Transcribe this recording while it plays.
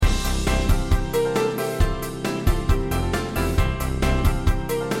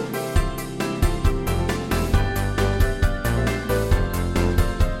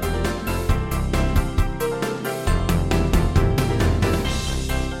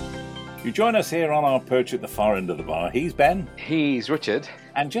You join us here on our perch at the far end of the bar. He's Ben. He's Richard.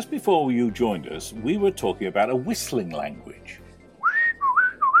 And just before you joined us, we were talking about a whistling language.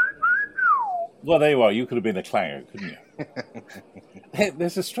 Well, there you are. You could have been a clanger, couldn't you?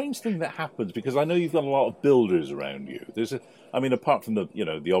 There's a strange thing that happens because I know you've got a lot of builders around you. Apart from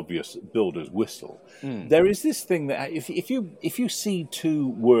the obvious builder's whistle, there is this thing that if you see two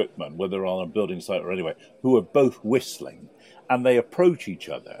workmen, whether on a building site or anywhere, who are both whistling, and they approach each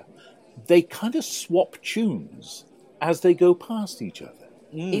other, they kind of swap tunes as they go past each other.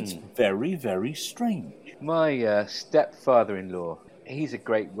 It's very, very strange. My stepfather-in-law, he's a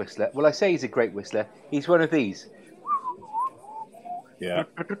great whistler. Well, I say he's a great whistler. He's one of these. Yeah.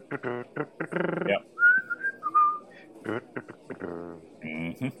 Yeah.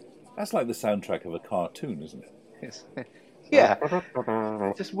 Mm-hmm. That's like the soundtrack of a cartoon, isn't it? Yes. Yeah.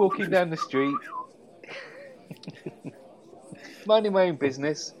 Just walking down the street, minding my own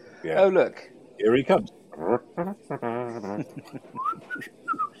business. Yeah. Oh, look. Here he comes.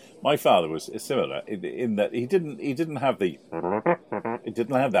 My father was similar in that he didn't have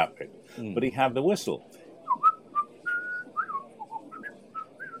that bit, but he had the whistle.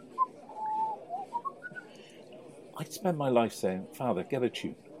 I'd spend my life saying, "Father, get a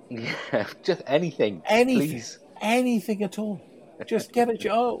tune." Yeah, just anything, please. Anything at all. Just get a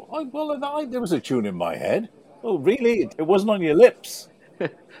tune. There was a tune in my head. Oh, really? It wasn't on your lips.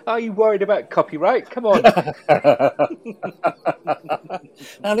 Are you worried about copyright? Come on.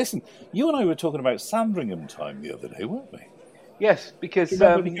 Now listen, you and I were talking about Sandringham time the other day, weren't we? Yes, because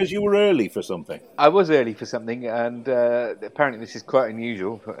you were early for something. I was early for something, and apparently this is quite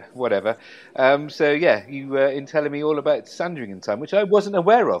unusual, but whatever. So yeah, you were in telling me all about Sandringham time, which I wasn't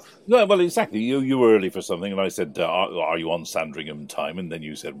aware of. No, well, exactly. You were early for something, and I said, "Are you on Sandringham time?" And then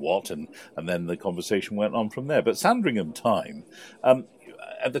you said, "What?" And then the conversation went on from there. But Sandringham time,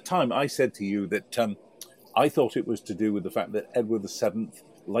 at the time, I said to you that I thought it was to do with the fact that Edward VII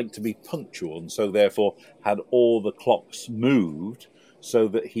liked to be punctual, and so therefore had all the clocks moved so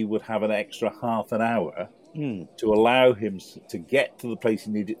that he would have an extra half an hour to allow him to get to the place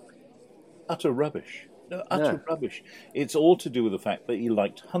he needed. Utter rubbish. No, utter rubbish. It's all to do with the fact that he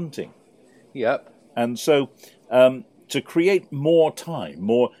liked hunting. Yep. And so to create more time,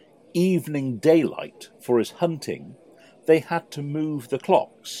 more evening daylight for his hunting, they had to move the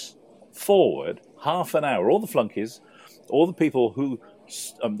clocks forward half an hour. All the flunkies, all the people who...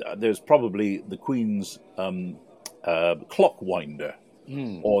 there's probably the Queen's clock winder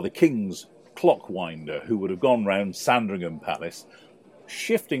or the King's clock winder who would have gone round Sandringham Palace,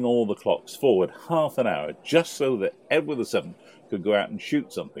 shifting all the clocks forward half an hour just so that Edward VII could go out and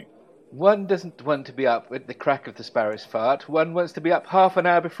shoot something. One doesn't want to be up at the crack of the sparrow's fart. One wants to be up half an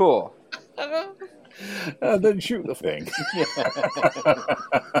hour before. And then shoot the thing.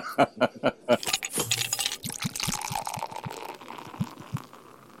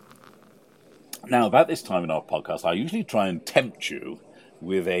 Now, about this time in our podcast, I usually try and tempt you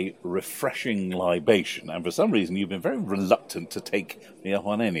with a refreshing libation, and for some reason you've been very reluctant to take me up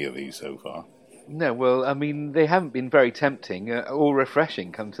on any of these so far. No, well, I mean, they haven't been very tempting or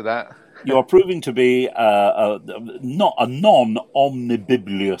refreshing, come to that. You're proving to be not a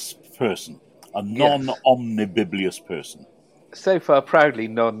non-omnibiblious person. A non-omnibiblious person. So far, proudly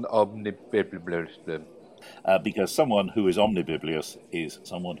non-omnibiblious. Because someone who is omnibiblious is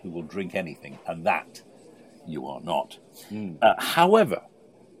someone who will drink anything, and that you are not. However,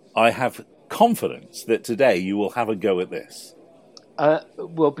 I have confidence that today you will have a go at this.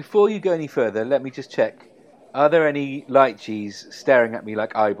 Well, before you go any further, let me just check. Are there any lychees staring at me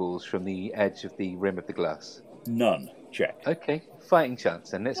like eyeballs from the edge of the rim of the glass? None. Check. Okay, fighting chance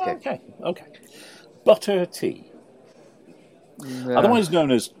then. Let's go. Okay. Butter tea. Otherwise known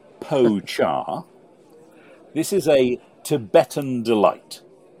as po cha. This is a Tibetan delight.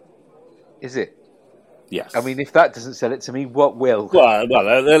 Is it? Yes. I mean, if that doesn't sell it to me, what will? Well,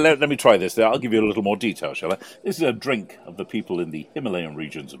 let me try this. I'll give you a little more detail, shall I? This is a drink of the people in the Himalayan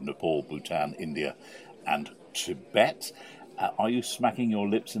regions of Nepal, Bhutan, India, and Tibet. Are you smacking your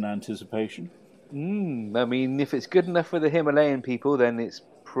lips in anticipation? I mean, if it's good enough for the Himalayan people, then it's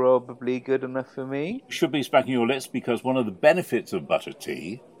probably good enough for me. You should be smacking your lips because one of the benefits of butter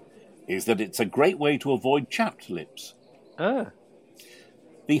tea is that it's a great way to avoid chapped lips.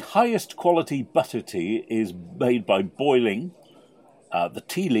 The highest quality butter tea is made by boiling the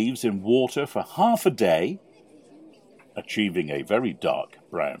tea leaves in water for half a day, achieving a very dark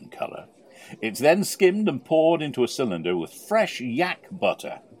brown colour. It's then skimmed and poured into a cylinder with fresh yak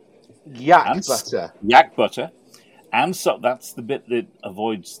butter. Yak butter? Yak butter. And salt, that's the bit that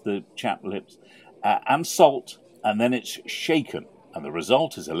avoids the chapped lips. And salt, and then it's shaken And the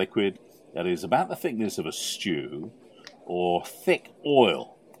result is a liquid that is about the thickness of a stew or thick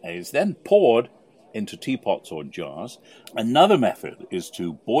oil. It is then poured into teapots or jars. Another method is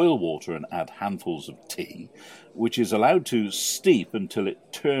to boil water and add handfuls of tea, which is allowed to steep until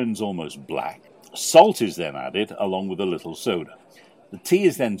it turns almost black. Salt is then added along with a little soda. The tea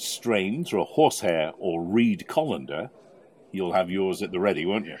is then strained through a horsehair or reed colander. You'll have yours at the ready,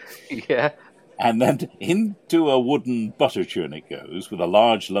 won't you? Yeah. And then into a wooden butter churn it goes with a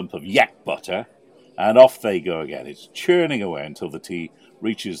large lump of yak butter, and off they go again. It's churning away until the tea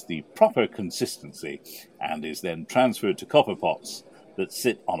reaches the proper consistency and is then transferred to copper pots that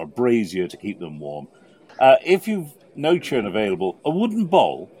sit on a brazier to keep them warm. If you've no churn available, a wooden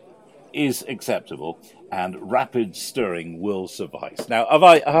bowl is acceptable, and rapid stirring will suffice. Now,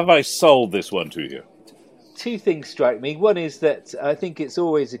 have I sold this one to you? Two things strike me. One is that I think it's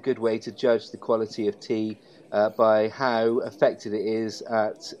always a good way to judge the quality of tea by how effective it is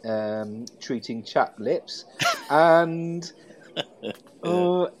at treating chapped lips, and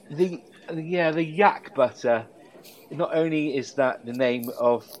the yak butter. Not only is that the name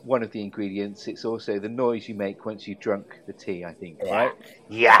of one of the ingredients, it's also the noise you make once you've drunk the tea, I think, right?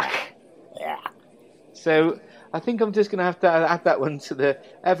 Yak! Yeah. So I think I'm just going to have to add that one to the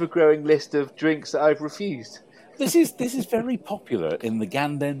ever-growing list of drinks that I've refused. This is very popular in the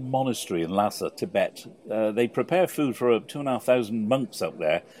Ganden Monastery in Lhasa, Tibet. They prepare food for 2,500 monks up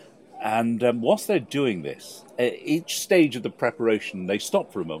there. And whilst they're doing this, each stage of the preparation, they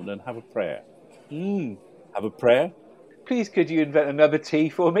stop for a moment and have a prayer. Have a prayer? Please, could you invent another tea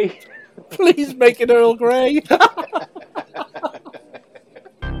for me? Please make it Earl Grey.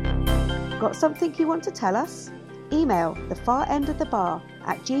 Got something you want to tell us? Email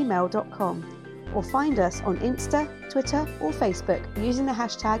thefarendofthebar@gmail.com or find us on Insta, Twitter or Facebook using the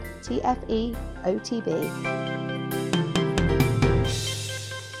hashtag TFEOTB.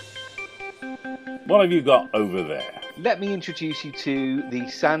 What have you got over there? Let me introduce you to the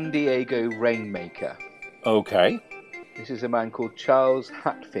San Diego Rainmaker. Okay. This is a man called Charles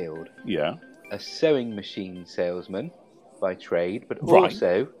Hatfield. Yeah. A sewing machine salesman by trade, but Right.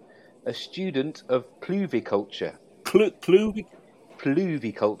 also a student of pluviculture. Pluviculture?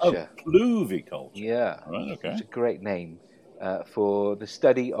 Pluviculture. Oh, pluviculture. Yeah. Right, okay. It's a great name for the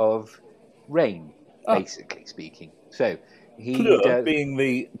study of rain, basically speaking. So he Pleu being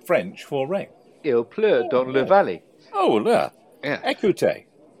the French for rain. Il pleut dans le valley. Oh, yeah. Yeah. Écoutez.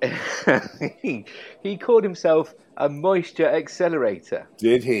 He called himself a moisture accelerator.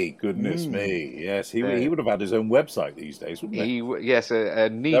 Did he? Goodness me. Yes, he would have had his own website these days, wouldn't he? Yes, a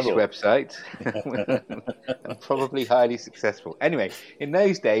niche website. And probably highly successful. Anyway, in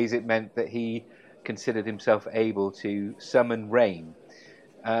those days it meant that he considered himself able to summon rain.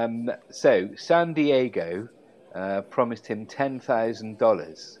 So San Diego promised him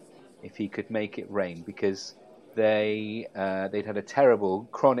 $10,000 if he could make it rain, because they'd had a terrible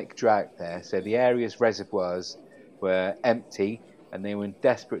chronic drought there, so the area's reservoirs were empty and they were in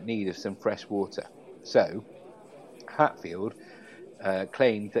desperate need of some fresh water. So Hatfield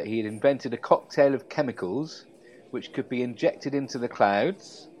claimed that he had invented a cocktail of chemicals which could be injected into the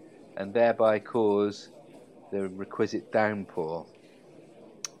clouds and thereby cause the requisite downpour.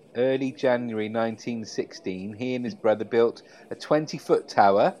 Early January 1916, he and his brother built a 20-foot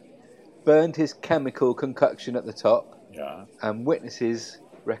tower, burned his chemical concoction at the top, and witnesses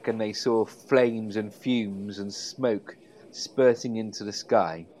reckon they saw flames and fumes and smoke spurting into the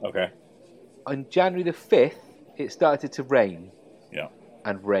sky. Okay. On January the 5th, it started to rain. Yeah.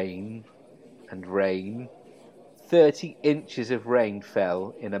 And rain and rain. 30 inches of rain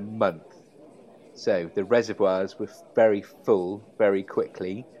fell in a month. So the reservoirs were very full very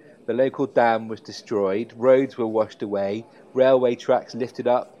quickly. The local dam was destroyed. Roads were washed away. Railway tracks lifted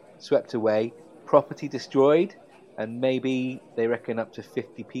up, swept away. Property destroyed. And maybe they reckon up to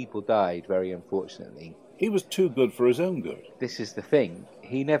 50 people died, very unfortunately. He was too good for his own good. This is the thing.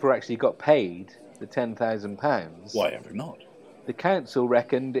 He never actually got paid the £10,000. Why ever not? The council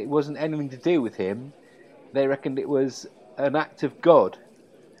reckoned it wasn't anything to do with him. They reckoned it was an act of God.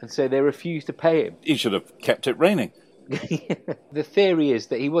 And so they refused to pay him. He should have kept it raining. The theory is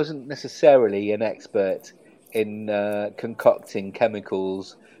that he wasn't necessarily an expert in concocting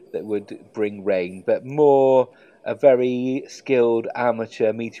chemicals that would bring rain, but more a very skilled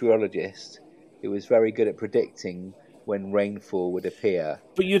amateur meteorologist who was very good at predicting when rainfall would appear.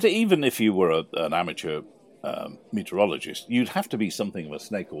 But even if you were an amateur meteorologist, you'd have to be something of a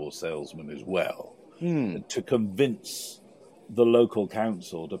snake oil salesman as well to convince the local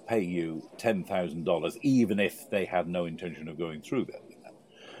council to pay you $10,000, even if they had no intention of going through that.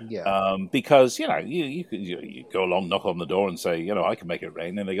 Yeah. Because, you go along, knock on the door and say, I can make it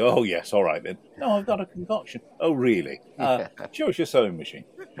rain. And they go, oh, yes, all right then. No, I've got a concoction. Oh, really? Show us your sewing machine.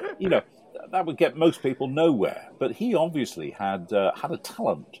 That would get most people nowhere. But he obviously had a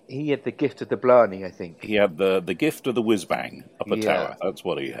talent. He had the gift of the Blarney, I think. He had the gift of the whiz-bang up a tower. That's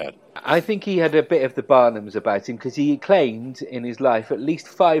what he had. I think he had a bit of the Barnums about him, because he claimed in his life at least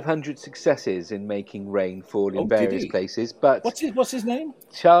 500 successes in making rain fall in various places. But what's his name?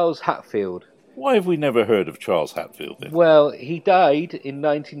 Charles Hatfield. Why have we never heard of Charles Hatfield then? Well, he died in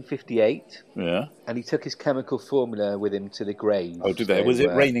 1958. Yeah. And he took his chemical formula with him to the grave. Oh, did they? Was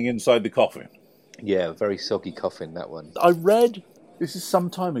it raining inside the coffin? Yeah, very soggy coffin, that one. I read, this is some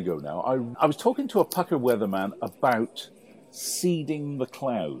time ago now, I was talking to a pucker weatherman about seeding the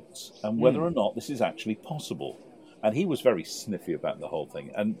clouds and whether or not this is actually possible. And he was very sniffy about the whole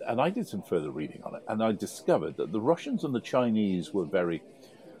thing. And I did some further reading on it. And I discovered that the Russians and the Chinese were very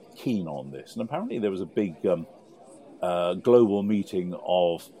keen on this. And apparently there was a big global meeting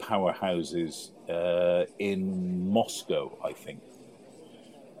of powerhouses in Moscow, I think.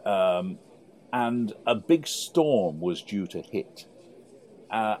 And a big storm was due to hit.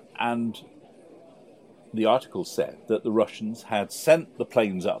 And the article said that the Russians had sent the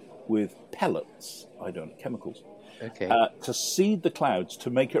planes up with pellets, chemicals, to seed the clouds to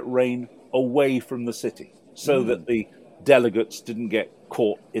make it rain away from the city so that the delegates didn't get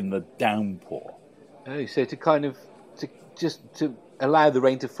caught in the downpour. Oh, so to allow the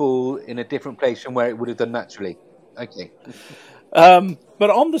rain to fall in a different place from where it would have done naturally. Okay. But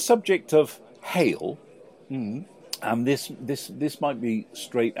on the subject of hail, and this might be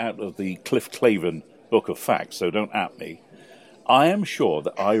straight out of the Cliff Claven book of facts, so don't at me. I am sure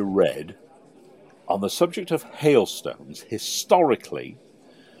that I read on the subject of hailstones, historically,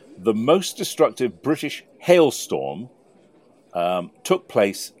 the most destructive British hailstorm took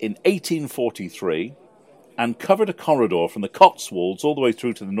place in 1843 and covered a corridor from the Cotswolds all the way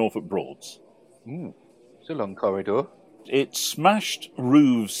through to the Norfolk Broads. It's a long corridor. It smashed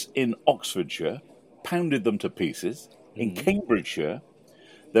roofs in Oxfordshire, pounded them to pieces. In Cambridgeshire,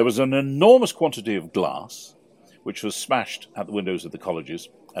 there was an enormous quantity of glass, which was smashed at the windows of the colleges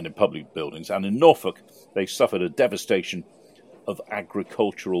and in public buildings. And in Norfolk, they suffered a devastation of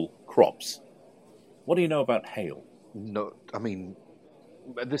agricultural crops. What do you know about hail? No, I mean,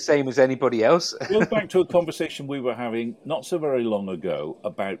 the same as anybody else. Go back to a conversation we were having not so very long ago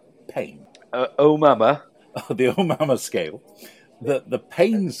about pain. Oh, mama. The Oh Mama scale. The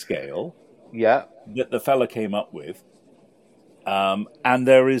pain scale that the fella came up with. And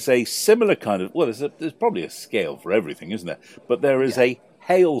there is a similar kind of... Well, there's probably a scale for everything, isn't there? But there is a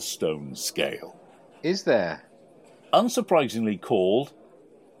hailstone scale. Is there? Unsurprisingly called...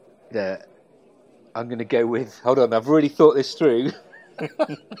 I'm going to go with... Hold on, I've really thought this through.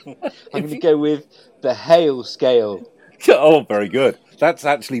 I'm going to go with the hail scale. Oh, very good. That's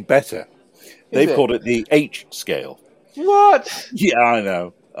actually better. They've called it the H scale. What? Yeah, I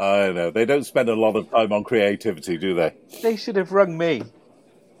know. They don't spend a lot of time on creativity, do they? They should have rung me.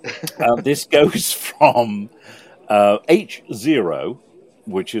 This goes from H0,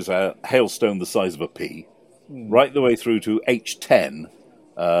 which is a hailstone the size of a pea, right the way through to H10,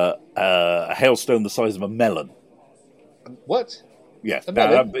 a hailstone the size of a melon. What? Yes,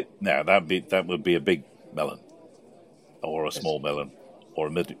 that would be a big melon, or a small melon, or a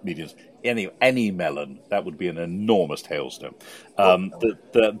medium. Any melon, that would be an enormous hailstone.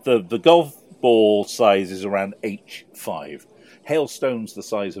 The golf ball size is around H5. Hailstones the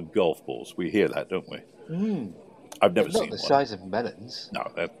size of golf balls. We hear that, don't we? I've never seen one. Not the size of melons. No,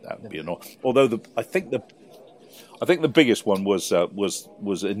 that would be enormous. Although I think the biggest one was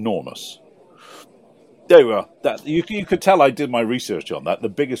enormous. There we are. That you could tell I did my research on that. The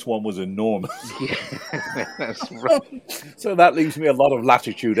biggest one was enormous. Yeah, that's right. So that leaves me a lot of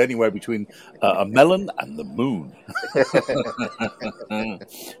latitude, anywhere between a melon and the moon.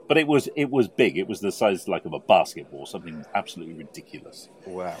 But it was big. It was the size of a basketball, something absolutely ridiculous.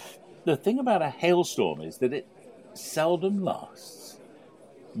 Wow. The thing about a hailstorm is that it seldom lasts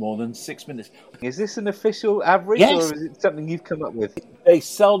more than 6 minutes. Is this an official average, yes, or is it something you've come up with? They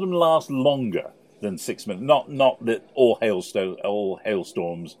seldom last longer than 6 minutes. Not that all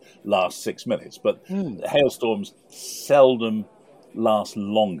hailstorms last 6 minutes, but hailstorms seldom last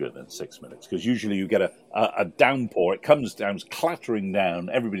longer than 6 minutes, because usually you get a downpour. It comes down, clattering down.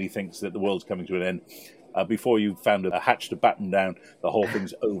 Everybody thinks that the world's coming to an end. Before you've found a hatch to batten down, the whole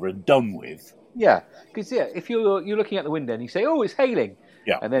thing's over and done with. Yeah, because if you're looking out the window and you say, "Oh, it's hailing,"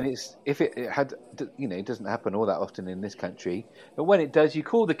 and then it doesn't happen all that often in this country. But when it does, you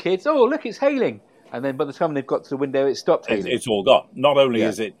call the kids, "Oh, look, it's hailing," And then by the time they've got to the window, it stopped hailing. It's all gone. Not only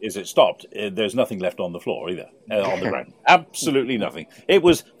is it stopped, there's nothing left on the floor either, on the ground. Absolutely nothing. It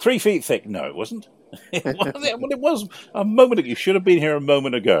was 3 feet thick. No, it wasn't. It was a moment ago. You should have been here a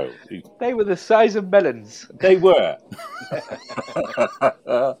moment ago. They were the size of melons. They were.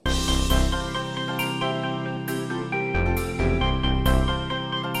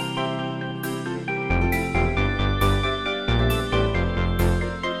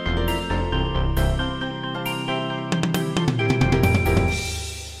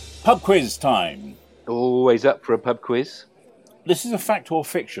 Pub quiz time. Always up for a pub quiz. This is a fact or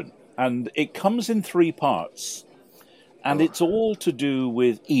fiction, and it comes in 3 parts, and it's all to do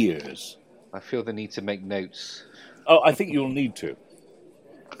with ears. I feel the need to make notes. Oh, I think you'll need to.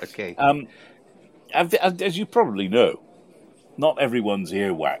 Okay. As you probably know, not everyone's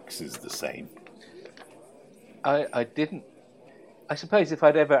earwax is the same. I didn't. I suppose if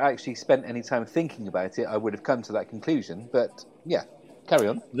I'd ever actually spent any time thinking about it, I would have come to that conclusion. But yeah, carry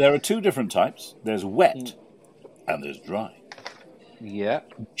on. There are 2 different types. There's wet and there's dry. Yeah.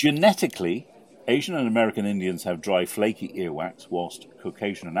 Genetically, Asian and American Indians have dry, flaky earwax, whilst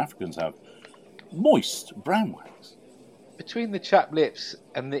Caucasian and Africans have moist brown wax. Between the chapped lips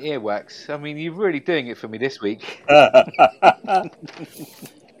and the earwax, I mean, you're really doing it for me this week.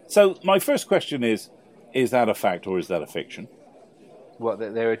 So my first question is that a fact or is that a fiction? What,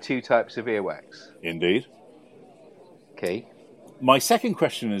 that there are 2 types of earwax? Indeed. Okay. My second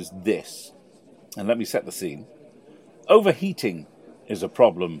question is this, and let me set the scene. Overheating is a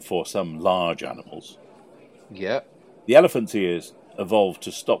problem for some large animals. Yeah. The elephant's ears evolved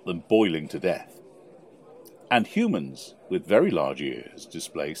to stop them boiling to death. And humans with very large ears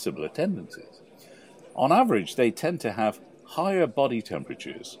display similar tendencies. On average, they tend to have higher body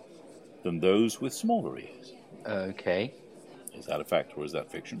temperatures than those with smaller ears. Okay. Is that a fact or is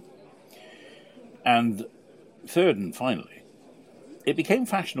that fiction? And third and finally, it became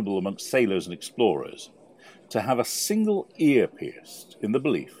fashionable amongst sailors and explorers to have a single ear pierced in the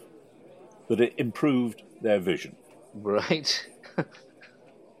belief that it improved their vision. Right.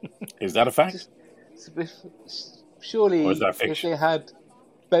 Is that a fact? Surely, or is that fiction? If they had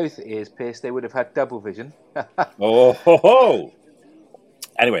both ears pierced, they would have had double vision. Oh, ho, ho.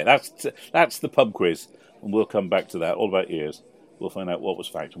 Anyway, that's the pub quiz, and we'll come back to that, all about ears. We'll find out what was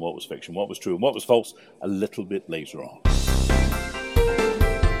fact and what was fiction, what was true and what was false a little bit later on.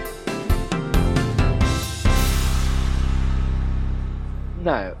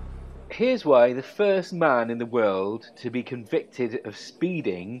 Now, here's why the first man in the world to be convicted of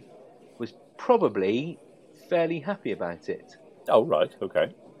speeding was probably fairly happy about it. Oh, right, okay.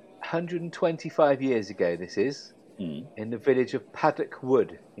 125 years ago, this is, in the village of Paddock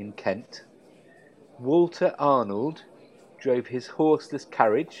Wood in Kent, Walter Arnold drove his horseless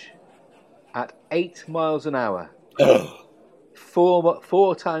carriage at 8 miles an hour.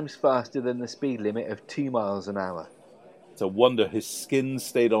 four times faster than the speed limit of 2 miles an hour. It's a wonder his skin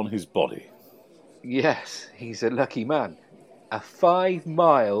stayed on his body. Yes, he's a lucky man. A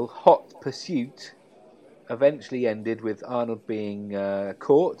 5-mile hot pursuit eventually ended with Arnold being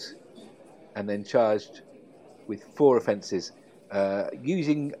caught and then charged with 4 offences.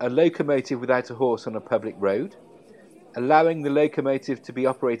 Using a locomotive without a horse on a public road, allowing the locomotive to be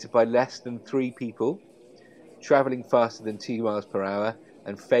operated by less than 3 people, travelling faster than 2 miles per hour,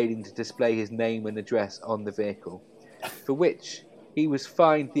 and failing to display his name and address on the vehicle, for which he was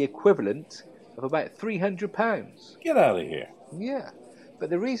fined the equivalent of about £300. Get out of here. Yeah, but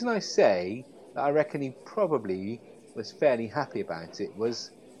the reason I say that I reckon he probably was fairly happy about it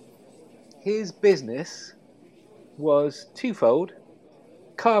was his business was twofold: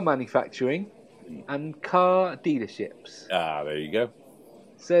 car manufacturing and car dealerships. Ah, there you go.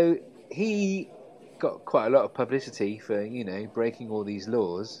 So he got quite a lot of publicity for, breaking all these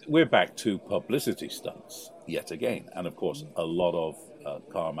laws. We're back to publicity stunts yet again. And of course, a lot of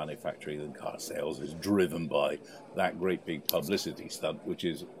car manufacturing and car sales is driven by that great big publicity stunt, which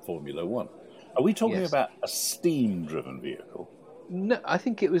is Formula One. Are we talking about a steam-driven vehicle? No, I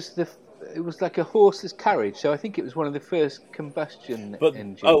think it was like a horseless carriage, so I think it was one of the first combustion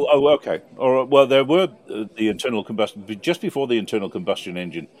engines. Oh, okay. Well, there were the internal combustion, just before the internal combustion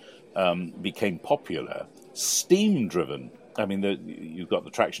engine became popular, steam-driven. I mean, you've got the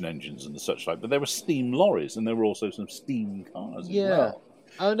traction engines and the such like, but there were steam lorries and there were also some steam cars as well.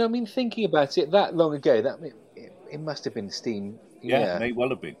 And I mean, thinking about it that long ago, it must have been steam. Yeah, it may well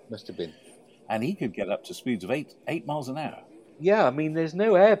have been. Must have been. And he could get up to speeds of 8 miles an hour. Yeah, I mean, there's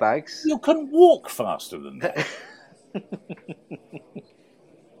no airbags. You can walk faster than that.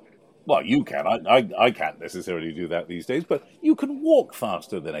 Well, you can. I can't necessarily do that these days, but you can walk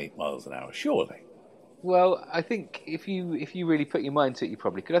faster than 8 miles an hour, surely. Well, I think if you really put your mind to it, you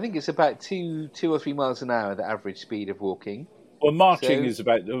probably could. I think it's about 2 or 3 miles an hour, the average speed of walking. Well, marching is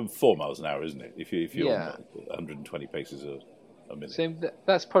about 4 miles an hour, isn't it? If you're Yeah. 120 paces a minute. So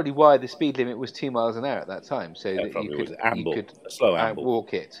that's probably why the speed limit was 2 miles an hour at that time, so that probably you was amble, could a slow amble.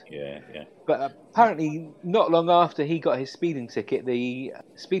 walk it. Yeah. But apparently, not long after he got his speeding ticket, the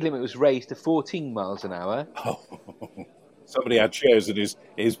speed limit was raised to 14 miles an hour. Oh, somebody had shares in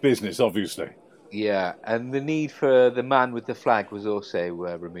his business, obviously. Yeah, and the need for the man with the flag was also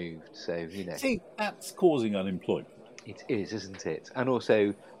removed. So, See, that's causing unemployment. It is, isn't it? And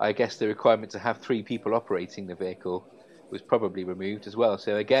also, I guess the requirement to have 3 people operating the vehicle was probably removed as well.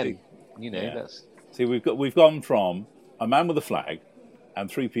 So again, that's... See, we've gone from a man with a flag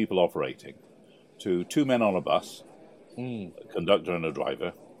and 3 people operating to 2 men on a bus, a conductor and a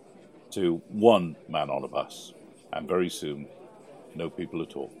driver, to 1 man on a bus, and very soon, no people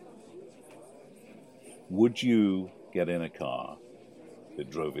at all. Would you get in a car that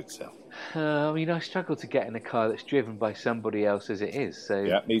drove itself? I struggle to get in a car that's driven by somebody else as it is. So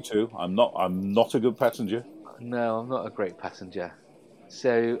yeah, me too. I'm not a good passenger. No, I'm not a great passenger.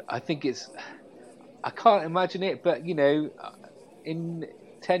 So I think I can't imagine it, but in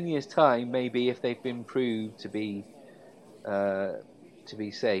 10 years' time, maybe if they've been proved to be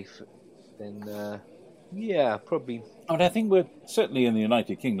safe, then probably. I think we're certainly in the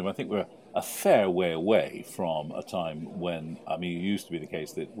United Kingdom. I think we're a fair way away from a time when, it used to be the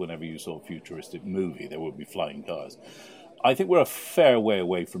case that whenever you saw a futuristic movie, there would be flying cars. I think we're a fair way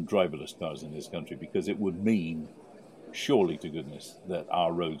away from driverless cars in this country, because it would mean, surely to goodness, that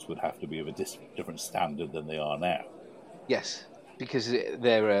our roads would have to be of a different standard than they are now. Yes, because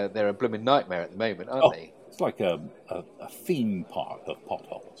they're a blooming nightmare at the moment, aren't they? It's like a theme park of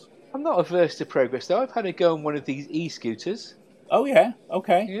potholes. I'm not averse to progress, though. I've had a go on one of these e-scooters. Oh, yeah?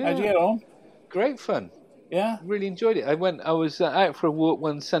 Okay. Yeah. How'd you get on? Great fun. Yeah? Really enjoyed it. I was out for a walk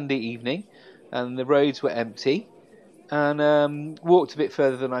one Sunday evening, and the roads were empty, and walked a bit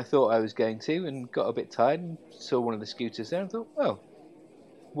further than I thought I was going to, and got a bit tired, and saw one of the scooters there, and thought, well,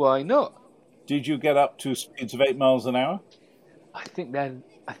 why not? Did you get up to speeds of 8 miles an hour? I think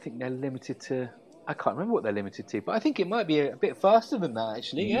they're limited to... I can't remember what they're limited to, but I think it might be a bit faster than that,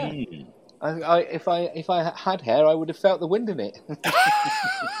 actually, yeah. If I had hair, I would have felt the wind in it.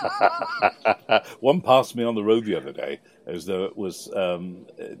 One passed me on the road the other day as though it was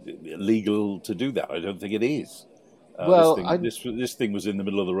legal to do that. I don't think it is. This thing was in the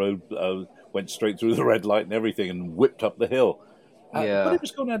middle of the road, went straight through the red light and everything, and whipped up the hill. But it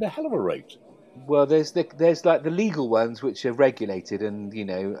was going at a hell of a rate. Well, there's like the legal ones which are regulated and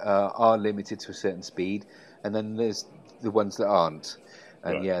are limited to a certain speed, and then there's the ones that aren't.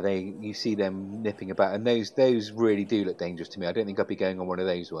 And right. You see them nipping about, and those really do look dangerous to me. I don't think I'd be going on one of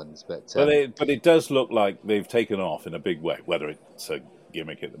those ones, but it does look like they've taken off in a big way. Whether it's a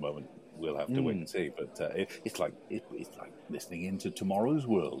gimmick at the moment, we'll have to wait and see. But it's like listening into Tomorrow's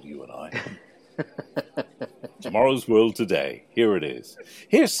World, you and I. Tomorrow's World today. Here it is.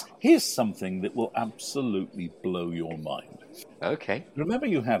 Here's something that will absolutely blow your mind. Okay. Remember,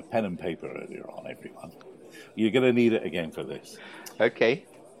 you had pen and paper earlier on, everyone. You're going to need it again for this. Okay.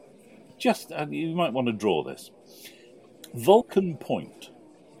 Just, you might want to draw this. Vulcan Point.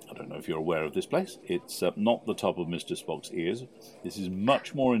 I don't know if you're aware of this place. It's not the top of Mr. Spock's ears. This is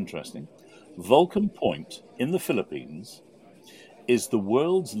much more interesting. Vulcan Point in the Philippines is the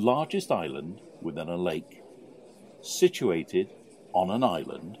world's largest island within a lake, situated on an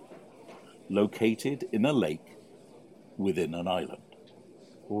island, located in a lake within an island.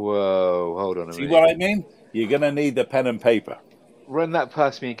 Whoa, hold on a minute. See what I mean? You're going to need the pen and paper. Run that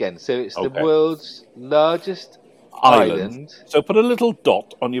past me again. So it's the world's largest island. So put a little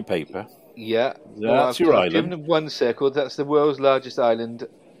dot on your paper. Yeah. That's your island. Given one circle, that's the world's largest island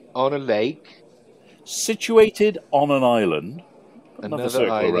on a lake. Situated on an island. Another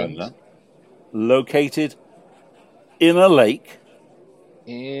circle island. Around that. Located in a lake.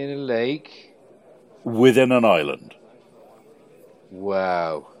 In a lake. Within an island.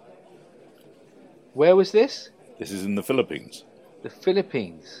 Wow. Where was this? This is in the Philippines. The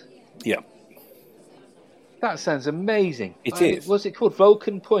Philippines? Yeah. That sounds amazing. It is. What's it called?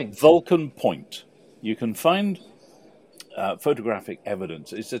 Vulcan Point? Vulcan Point. You can find photographic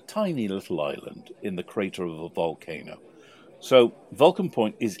evidence. It's a tiny little island in the crater of a volcano. So Vulcan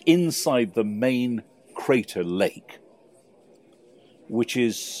Point is inside the main crater lake, which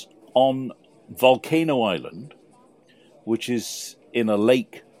is on Volcano Island, which is in a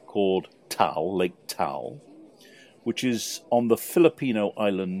lake called Taal, Lake Taal, which is on the Filipino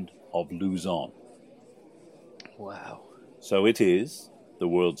island of Luzon. Wow. So it is the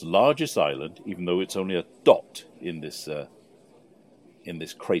world's largest island, even though it's only a dot in this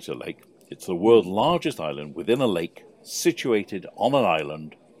crater lake. It's the world's largest island within a lake, situated on an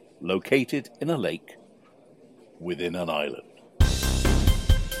island, located in a lake within an island.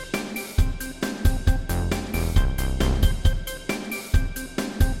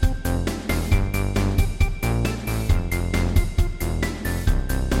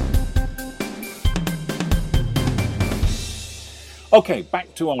 Okay,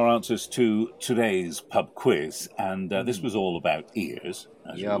 back to our answers to today's pub quiz, and this was all about ears.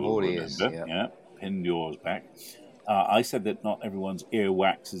 As you I'm will all remember. ears. Yeah, pin yours back. I said that not everyone's ear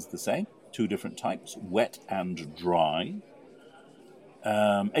wax is the same. 2 different types, wet and dry.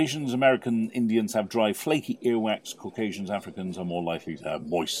 Asians, American, Indians have dry, flaky earwax. Caucasians, Africans are more likely to have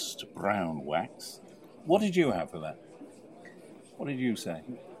moist, brown wax. What did you have for that? What did you say?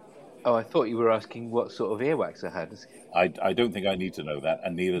 Oh, I thought you were asking what sort of earwax I had. I don't think I need to know that,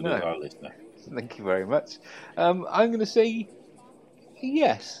 and neither does our listener. Thank you very much. I'm going to say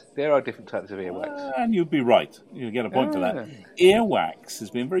yes, there are different types of earwax. And you'd be right. You get a point for that. Earwax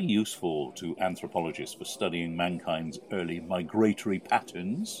has been very useful to anthropologists for studying mankind's early migratory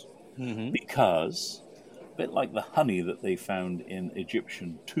patterns because, a bit like the honey that they found in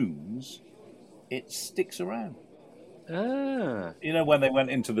Egyptian tombs, it sticks around. You know, when they went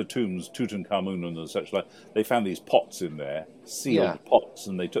into the tombs, Tutankhamun and such like, they found these pots in there, sealed pots,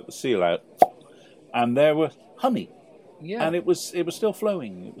 and they took the seal out, and there was honey. Yeah. And it was still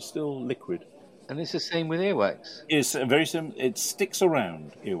flowing. It was still liquid. And it's the same with earwax. It's very similar. It sticks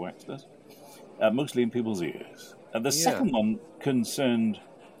around, earwax does, mostly in people's ears. The second one concerned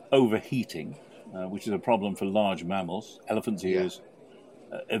overheating, which is a problem for large mammals. Elephants' ears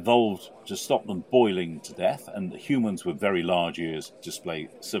evolved to stop them boiling to death, and humans with very large ears display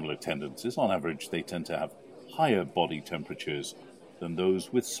similar tendencies. On average, they tend to have higher body temperatures than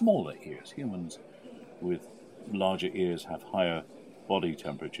those with smaller ears. Humans with larger ears have higher body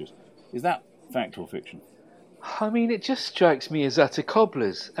temperatures. Is that fact or fiction? I mean, it just strikes me as utter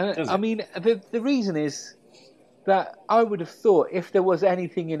cobblers. I mean, the reason is that I would have thought if there was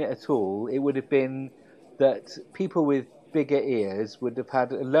anything in it at all, it would have been that people with bigger ears would have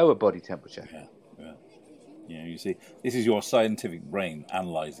had a lower body temperature. Yeah, you see, this is your scientific brain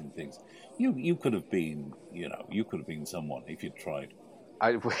analysing things. You could have been, you could have been someone if you'd tried.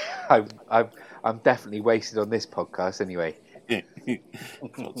 I'm definitely wasted on this podcast anyway. That's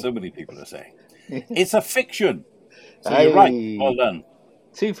what so many people are saying. It's a fiction. So you're right. Well done.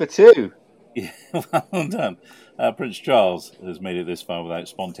 2 for 2. Yeah, well done. Prince Charles has made it this far without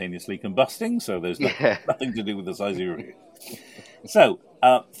spontaneously combusting, so there's nothing to do with the size of your ear. So,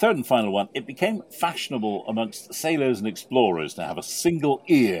 third and final one. It became fashionable amongst sailors and explorers to have a single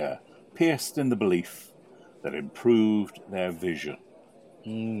ear pierced in the belief that improved their vision.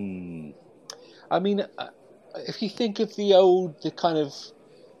 I mean, if you think of the kind of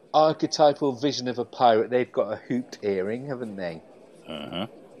archetypal vision of a pirate, they've got a hooped earring, haven't they?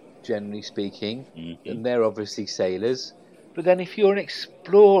 Generally speaking, and they're obviously sailors. But then if you're an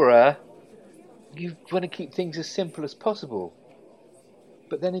explorer, you want to keep things as simple as possible.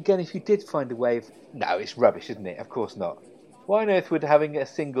 But then again, if you did find a way of... No, it's rubbish, isn't it? Of course not. Why on earth would having a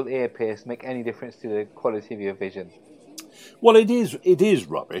single ear pierce make any difference to the quality of your vision? Well, it is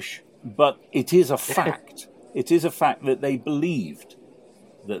rubbish, but it is a fact. It is a fact that they believed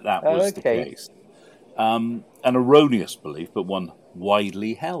that was the case. An erroneous belief, but one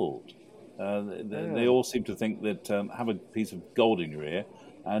widely held. They all seem to think that have a piece of gold in your ear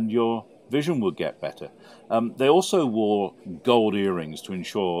and your vision will get better. They also wore gold earrings to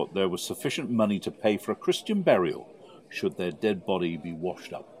ensure there was sufficient money to pay for a Christian burial should their dead body be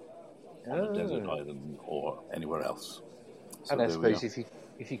washed up on a desert island or anywhere else. So and I suppose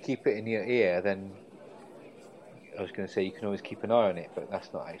if you keep it in your ear, then I was going to say you can always keep an eye on it, but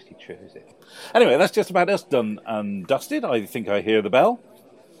that's not actually true, is it? Anyway, that's just about us done and dusted. I think I hear the bell.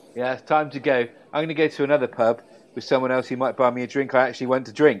 Yeah, it's time to go. I'm going to go to another pub with someone else who might buy me a drink I actually want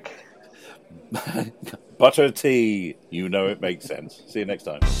to drink. Butter tea. You know it makes sense. See you next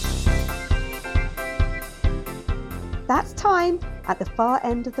time. That's time at the far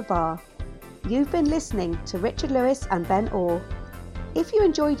end of the bar. You've been listening to Richard Lewis and Ben Orr. If you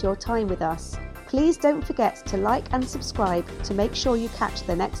enjoyed your time with us, please don't forget to like and subscribe to make sure you catch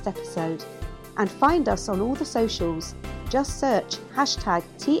the next episode. And find us on all the socials. Just search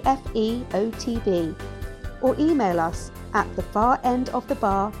 #TFEOTB or email us at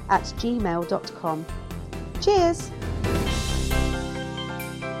thefarendofthebar@gmail.com. Cheers!